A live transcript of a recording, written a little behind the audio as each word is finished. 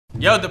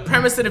Yo, the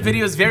premise of the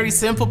video is very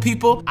simple,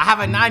 people. I have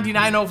a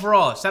 99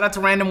 overall. Shout out to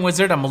Random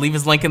Wizard. I'm gonna leave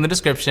his link in the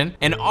description.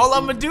 And all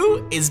I'm gonna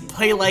do is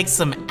play like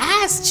some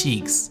ass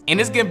cheeks.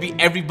 And it's gonna be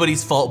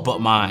everybody's fault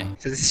but mine.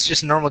 So this is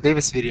just a normal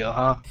Davis video,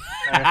 huh?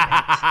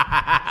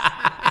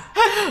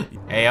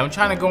 Hey, I'm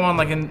trying to go on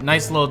like a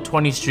nice little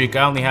 20 streak.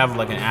 I only have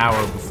like an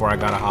hour before I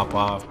gotta hop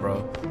off,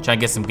 bro. Trying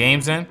to get some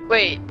games in.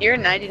 Wait, you're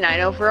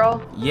 99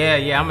 overall?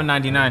 Yeah, I'm a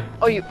 99.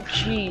 Oh, you,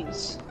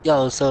 jeez.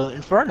 Yo, so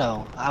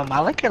Inferno, I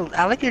like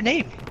your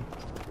name.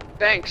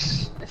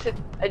 Thanks.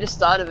 I just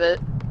thought of it.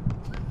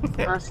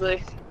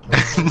 Honestly.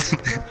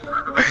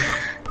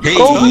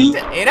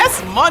 Hey,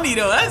 that's money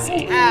though. That's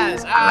cash.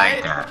 I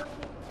like that.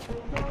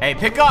 Hey,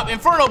 pick up,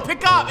 Inferno.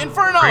 Pick up,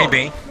 Inferno. Green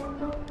bean.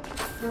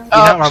 You're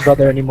not my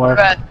brother anymore.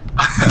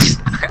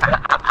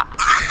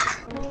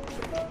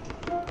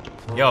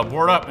 Yo,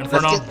 board up,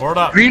 Inferno. Board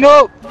up. Green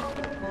up.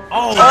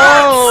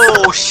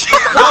 Oh shit!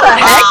 What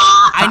the heck?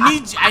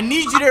 I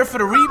need you there for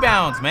the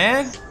rebounds,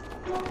 man.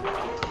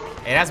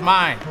 Hey, that's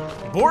mine.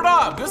 Board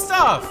up. Good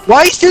stuff. Why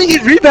are you stealing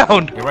his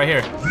rebound? You're right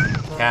here.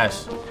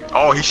 Cash.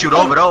 Oh, he shoot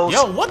over those.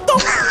 Yo, what the?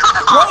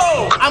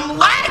 Bro, I'm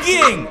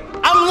lagging.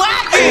 I'm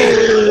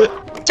lagging.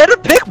 Set a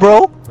pick,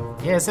 bro.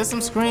 Yeah, set some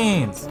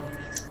screens.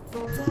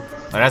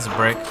 Oh, that's a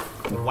break.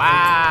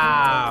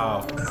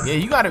 Wow. Yeah,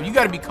 you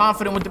gotta be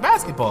confident with the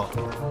basketball.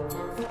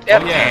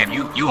 Yep. Oh, yeah. Damn,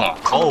 you on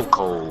cold.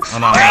 Oh,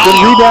 no.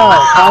 Good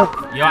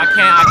rebound. Yo, I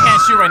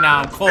can't shoot right now.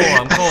 I'm cold.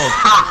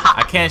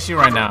 I can't shoot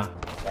right now.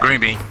 Green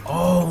bean.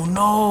 Oh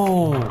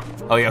no.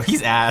 Oh yo,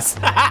 he's ass.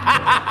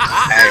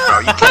 Hey bro,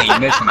 you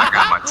can't miss when I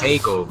got my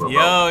takeover,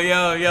 bro.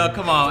 Yo,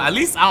 come on. At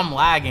least I'm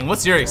lagging.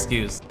 What's your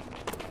excuse?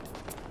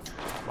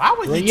 Why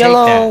would you take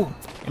yellow.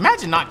 that?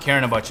 Imagine not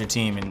caring about your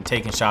team and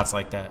taking shots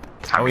like that.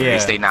 I mean, at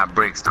least they not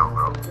bricks though,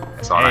 bro.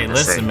 That's all I Hey, can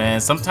listen, say.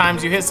 man.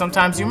 Sometimes you hit,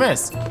 sometimes you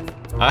miss.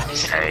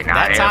 Hey, now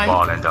that time,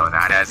 airballing though.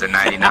 Now that's a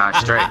 99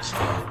 stretch.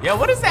 Yo,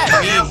 what does that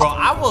mean, bro?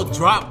 I will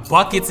drop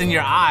buckets in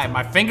your eye.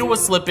 My finger was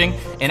slipping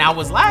and I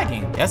was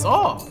lagging. That's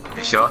all.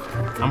 You sure?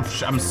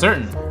 I'm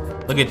certain.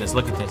 Look at this.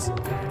 Look at this.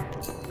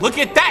 Look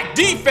at that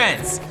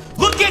defense.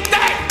 Look at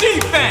that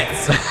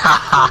defense.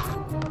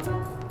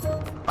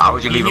 Why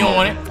would you leave him You don't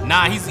on? want it?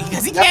 Nah,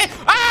 because he can't.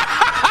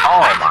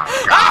 Oh my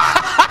god.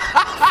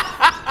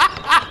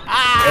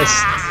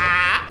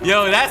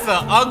 Yo, that's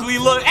an ugly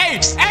look. Hey,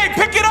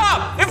 pick it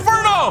up,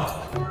 Inferno.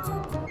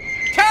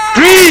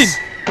 Green.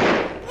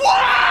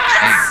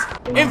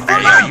 What?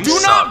 Inferno, Hey, yo, do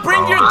suck, not bring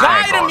bro. your I guy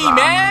ain't to gonna me, lie.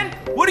 man.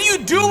 What are you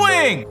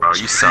doing? Bro,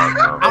 you suck,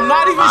 bro. I'm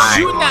not even I ain't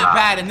shooting gonna that lie.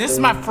 bad, and this is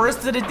my first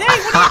of the day.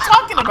 What are you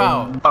talking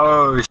about?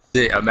 Oh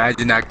shit!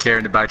 Imagine not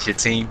caring about your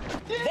team.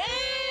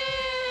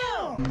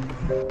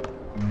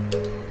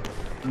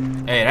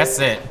 Hey, that's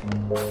it.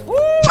 Woo,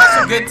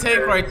 that's a good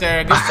take right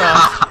there. Good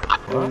stuff.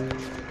 What?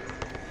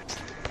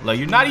 Look,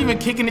 you're not even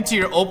kicking it to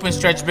your open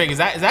stretch big. Is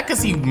that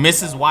because he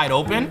misses wide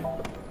open?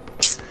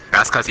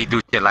 That's cause he do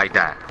shit like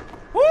that.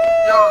 Woo!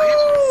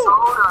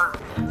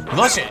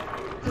 Lush it.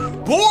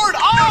 Board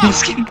up!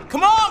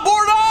 Come on,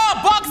 board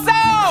up! Box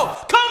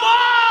out! Come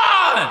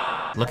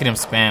on! Look at him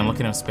spam. Look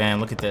at him spam.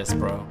 Look at this,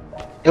 bro.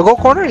 Yo, go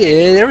corner.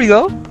 Yeah, there we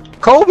go.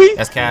 Kobe.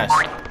 That's cash.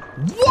 What?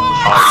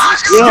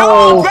 Yo.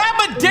 Yo,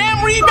 grab a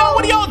damn rebound.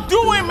 What are y'all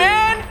doing,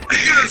 man?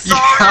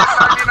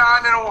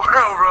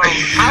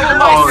 How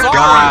am I sorry?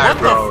 God, What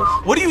bro.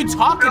 what are you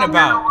talking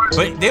about?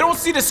 But they don't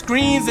see the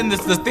screens and the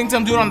things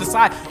I'm doing on the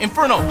side.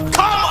 Inferno,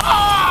 come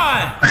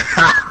on!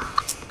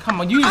 Come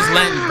on, you just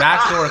letting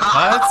backdoor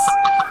cuts?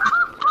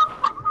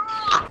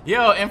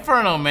 Yo,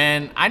 Inferno,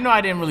 man. I know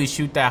I didn't really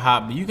shoot that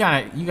hot, but you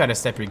gotta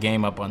step your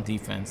game up on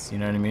defense. You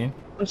know what I mean?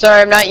 I'm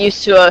sorry, I'm not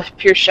used to a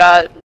pure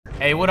shot.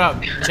 Hey, what up,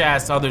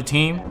 Chaz, other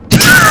team?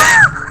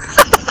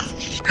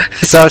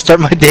 So I start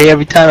my day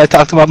every time I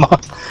talk to my mom.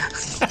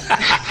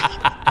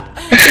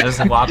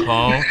 Just walk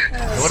home.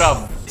 What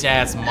up,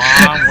 Jazz mom?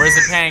 Where's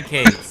the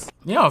pancakes?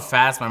 You know how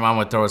fast my mom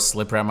would throw a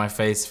slipper at my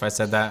face if I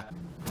said that?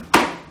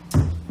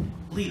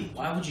 Lee,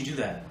 why would you do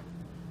that?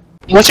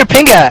 What's your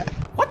ping at?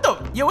 What the?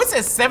 Yo, it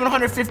says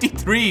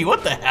 753.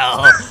 What the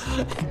hell?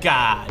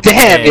 God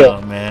Damn,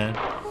 yo. man.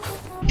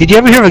 Did you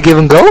ever hear of a give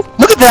and go?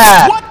 Look at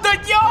that! What the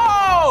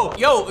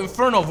yo,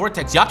 Inferno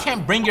Vortex, y'all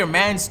can't bring your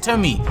mans to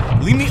me.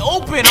 Leave me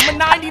open. I'm a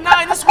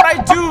 99. That's what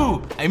I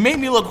do. It made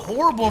me look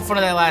horrible in front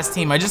of that last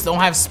team. I just don't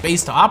have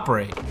space to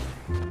operate.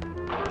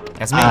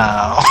 That's me.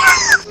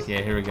 Ow.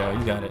 Yeah, here we go.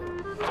 You got it.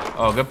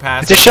 Oh, good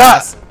pass. It's a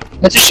shot.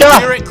 It's a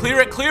shot. Clear it, clear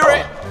it, clear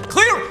it.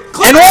 Clear it,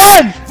 clear And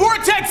it. one.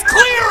 Vortex,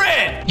 clear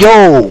it.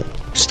 Yo,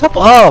 step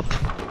up.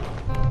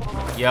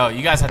 Yo,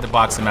 you guys have to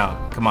box him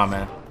out. Come on,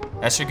 man.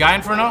 That's your guy,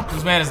 Inferno?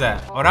 Whose man is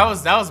that? Oh, that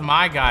was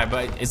my guy,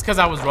 but it's because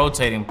I was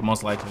rotating,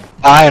 most likely.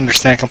 I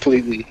understand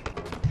completely.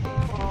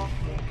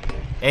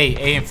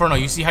 Hey, Inferno,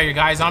 you see how your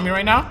guy is on me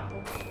right now?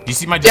 You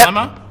see my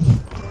dilemma?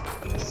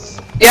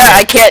 Yeah,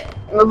 I can't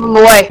move him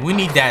away. We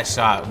need that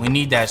shot. We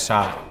need that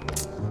shot.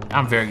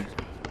 I'm very...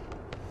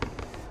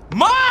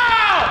 Mom!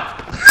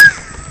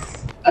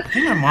 I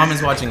think my mom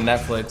is watching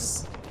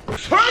Netflix.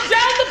 Turn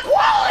down the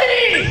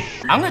quality!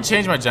 I'm gonna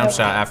change my jump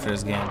shot after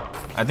this game.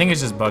 I think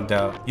it's just bugged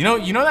out. You know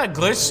that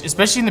glitch,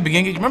 especially in the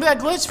beginning. You remember that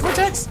glitch,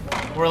 Vortex?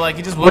 Where like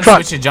it just won't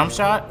switch your jump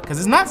shot? Because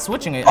it's not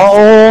switching it.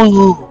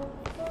 Oh.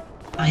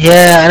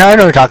 Yeah, I know what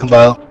you're talking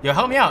about. Yo,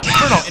 help me out.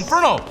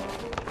 Inferno.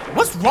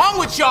 What's wrong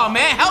with y'all,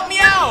 man? Help me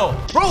out.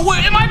 Bro,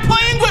 what, am I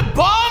playing with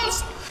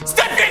bums?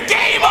 Step your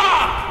game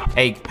up!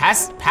 Hey,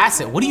 pass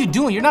it. What are you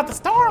doing? You're not the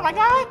star, my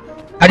guy.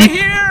 How do you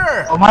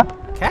here? Oh my.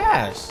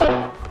 Cash.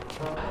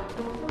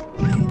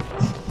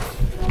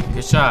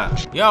 Good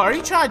shot. Yo, are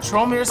you trying to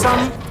troll me or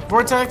something,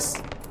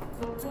 Vortex?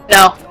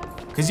 No.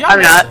 Cause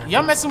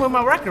y'all messing with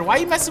my record. Why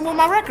you messing with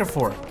my record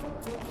for?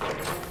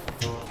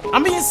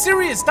 I'm being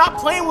serious. Stop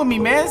playing with me,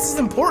 man. This is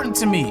important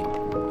to me.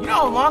 You know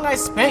how long I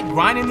spent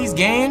grinding these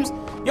games?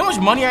 You know how much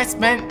money I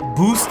spent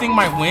boosting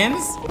my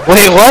wins?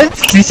 Wait, what?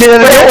 Can you say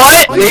that again?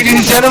 Wait, what? Ladies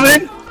and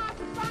gentlemen,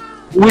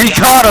 we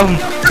caught him.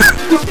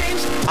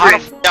 How the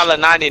f y'all at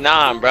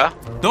 99, bro?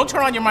 Don't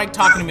turn on your mic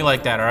talking to me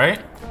like that, all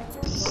right?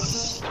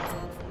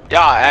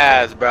 Y'all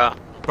ass, bro.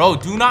 Bro,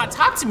 do not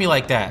talk to me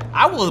like that.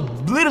 I will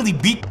literally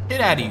beat the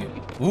shit out of you.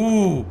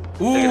 Ooh,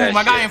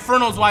 my guy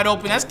Inferno's wide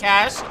open. That's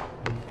Cash.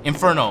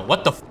 Inferno,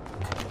 what the f?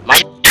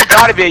 You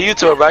gotta be a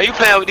YouTuber, bro. You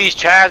playing with these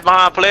trash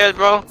behind players,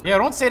 bro? Yeah,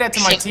 don't say that to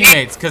my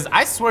teammates, because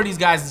I swear these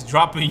guys is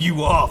dropping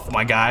you off,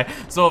 my guy.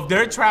 So if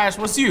they're trash,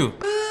 what's you?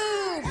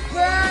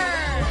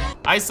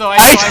 ISO.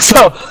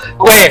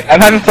 Wait,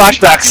 I'm having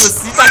flashbacks.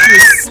 You thought you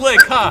was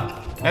slick, huh?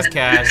 That's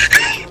Cash.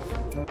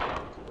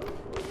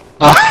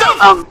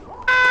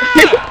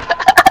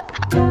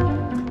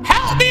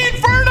 Help me,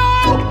 Inferno!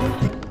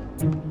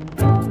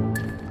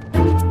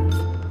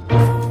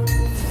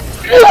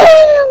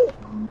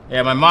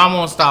 Yeah, my mom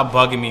won't stop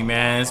bugging me,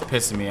 man. It's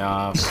pissing me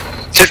off.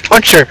 Just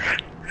punch her.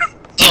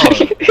 Oh,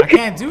 I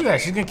can't do that.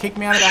 She's gonna kick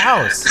me out of the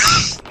house.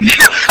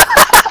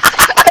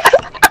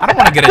 I don't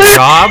want to get a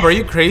job. Are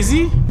you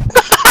crazy?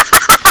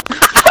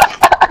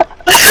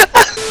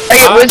 I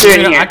get wizard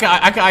in here. I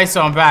can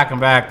ISO. I'm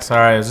back.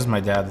 Sorry, it was just my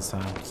dad this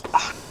time.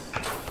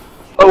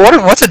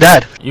 What's a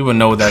dad? You would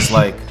know what that's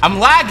like. I'm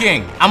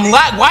lagging.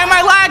 Why am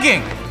I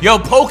lagging? Yo,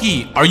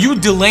 Pokey, are you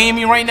delaying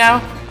me right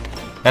now?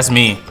 That's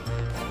me.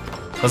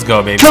 Let's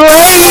go, baby.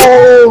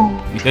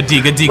 Good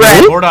D.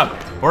 Board up.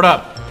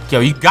 Yo,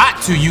 you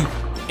got to.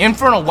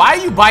 Inferno, why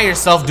are you by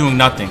yourself doing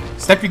nothing?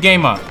 Step your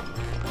game up.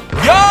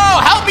 Yo,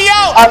 help me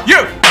out.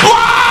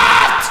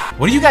 What?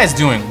 What are you guys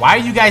doing? Why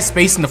are you guys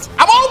spacing the...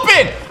 I'm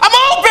open.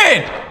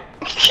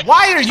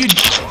 Why are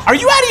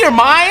you out of your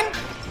mind?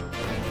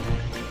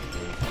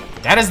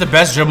 That is the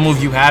best dribble move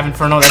you have,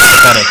 Inferno. That's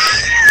pathetic.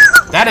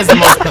 That is the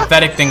most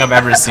pathetic thing I've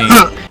ever seen.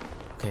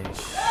 Okay.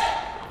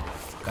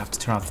 I have to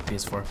turn off the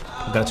PS4.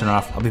 I gotta turn it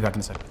off. I'll be back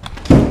in a second.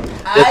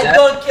 I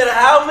don't care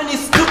how many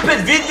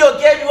stupid video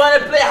games you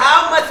wanna play,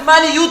 how much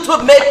money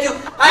YouTube make you.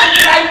 I'm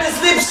trying to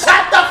sleep.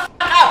 Shut the f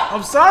up.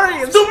 I'm sorry.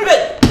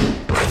 Stupid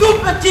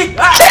thing.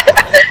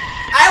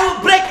 I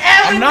will break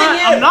everything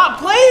here. I'm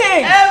not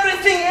playing.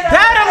 Everything here.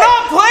 Dad, I'm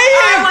not playing.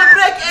 I will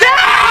break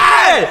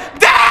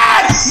everything.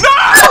 Dad! No!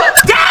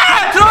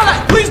 Dad!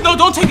 Please, no,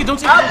 don't take it.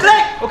 I'll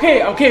break.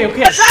 Okay.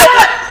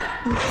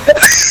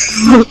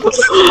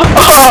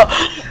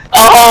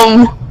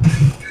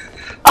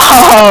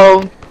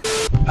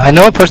 I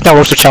know a person that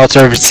works with child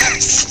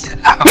services.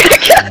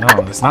 No,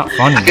 it's not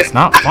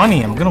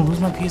funny. I'm gonna lose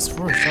my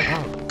PS4. Shut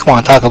up. Come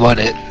on, talk about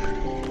it.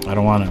 I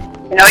don't wanna.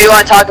 You know you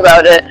want to talk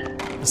about it.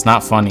 It's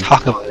not funny.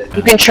 Talk about it.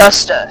 You can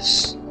trust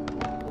us.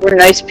 We're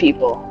nice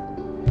people.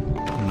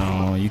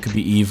 No, you could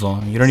be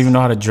evil. You don't even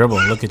know how to dribble.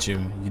 Look at you.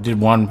 You did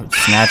one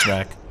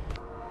snatchback.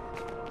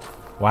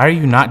 Why are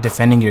you not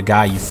defending your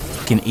guy, you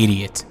fucking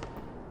idiot?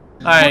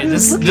 Alright,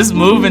 just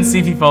move and see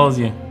if he follows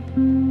you.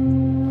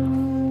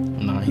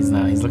 No, he's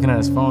not. He's looking at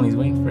his phone. He's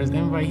waiting for his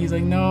invite. He's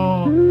like,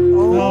 no.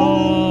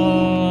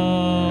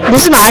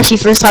 This is my actually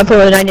first time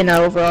playing 99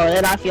 overall,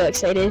 and I feel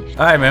excited.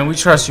 Alright, man. We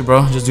trust you,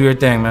 bro. Just do your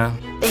thing, man.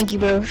 Thank you,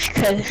 bro.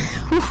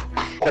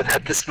 But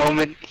at this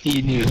moment,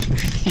 he knew.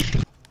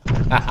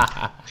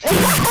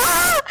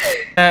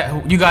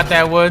 You got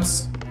that,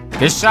 Woods?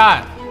 Good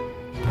shot.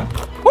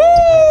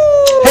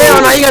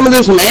 Hell no, you gotta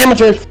do some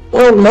amateur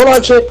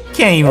no shit.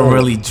 Can't even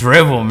really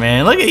dribble,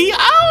 man. Look at I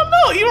don't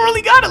know. You don't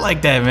really got it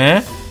like that,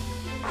 man.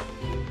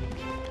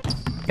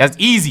 That's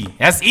easy.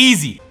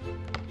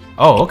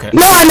 Oh, okay.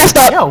 No, I messed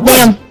up. Yo,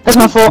 damn, that's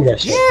my fault. Yeah,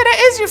 that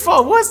is your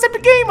fault. What? Step the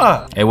game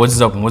up. Hey, Woods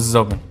is open.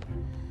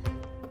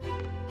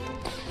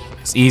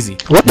 It's easy.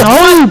 What the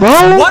hell,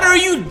 bro? What are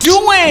you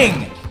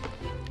doing?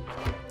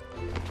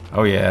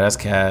 Oh yeah, that's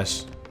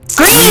Cash.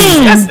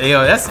 Green!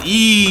 That's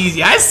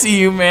easy. I see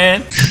you,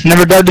 man.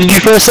 Never doubted you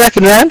for a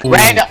second, man.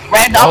 Random.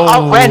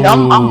 Oh.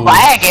 I'm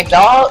lagging,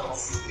 dog.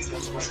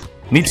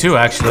 Me too,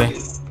 actually.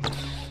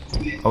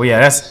 Oh yeah,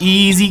 that's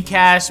easy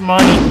Cash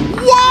money.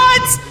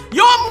 What?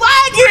 Yo, I'm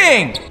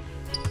lagging.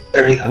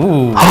 There we go.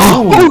 Ooh.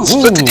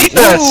 Split the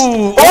defense.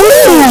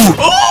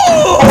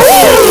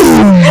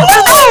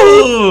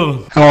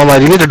 Oh my,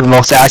 you did the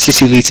most asses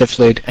you least have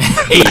played.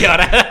 You got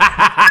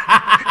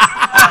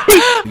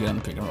on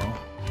the pick and roll.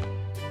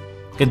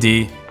 Good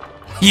D.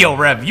 Yo,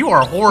 Rev, you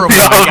are horrible,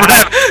 my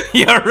guy.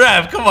 Yo,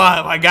 Rev, come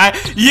on, my guy.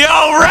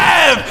 Yo,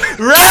 Rev!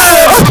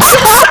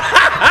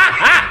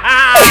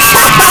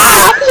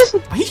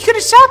 He could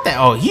have shot that.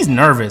 Oh, he's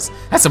nervous.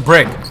 That's a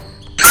brick.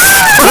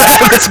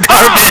 It's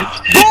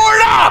garbage.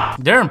 Board up!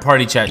 They're in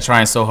party chat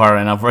trying so hard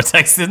right now,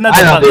 Vortex. There's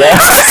nothing about that.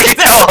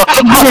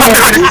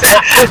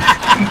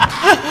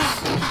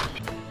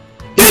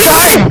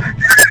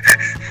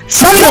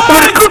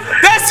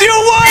 That's you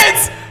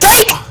once!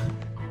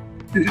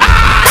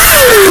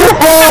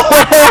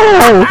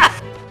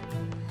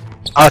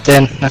 Oh,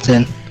 that's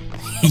in.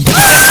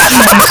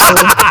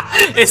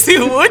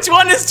 Which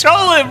one is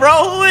trolling,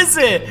 bro? Who is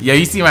it? Yo,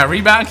 you see my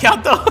rebound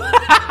count though?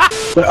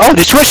 Oh,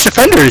 they switched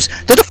defenders.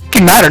 Doesn't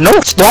fucking matter. No,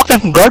 it's locked and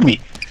can guard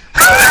me.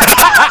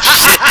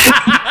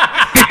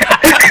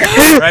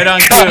 Right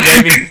on cue,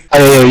 baby.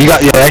 Oh, you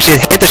got. Yeah, actually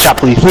hit the shot,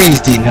 please,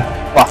 Dean.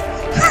 Wow.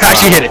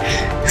 Actually hit it.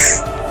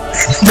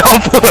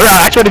 Don't pull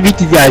around. I try to beat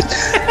these guys.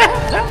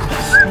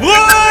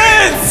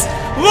 Woods!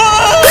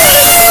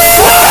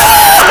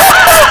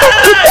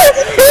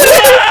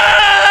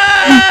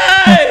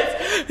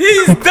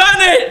 He's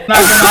done it!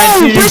 First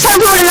time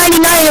playing with a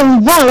 99 and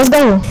we won. Let's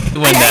go.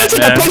 Win that, I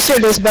take a picture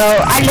of this, bro.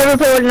 I never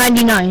played with a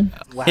 99.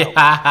 Wow.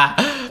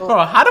 Yeah.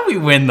 Bro, how do we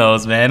win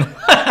those, man? Bro,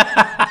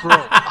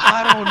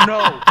 I don't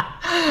know.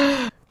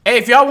 Hey,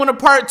 if y'all want a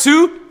part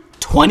 2,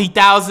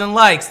 20,000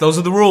 likes. Those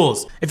are the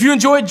rules. If you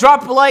enjoyed,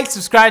 drop a like,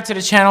 subscribe to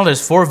the channel.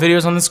 There's 4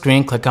 videos on the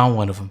screen. Click on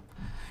one of them.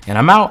 And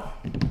I'm out.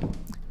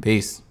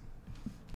 Peace.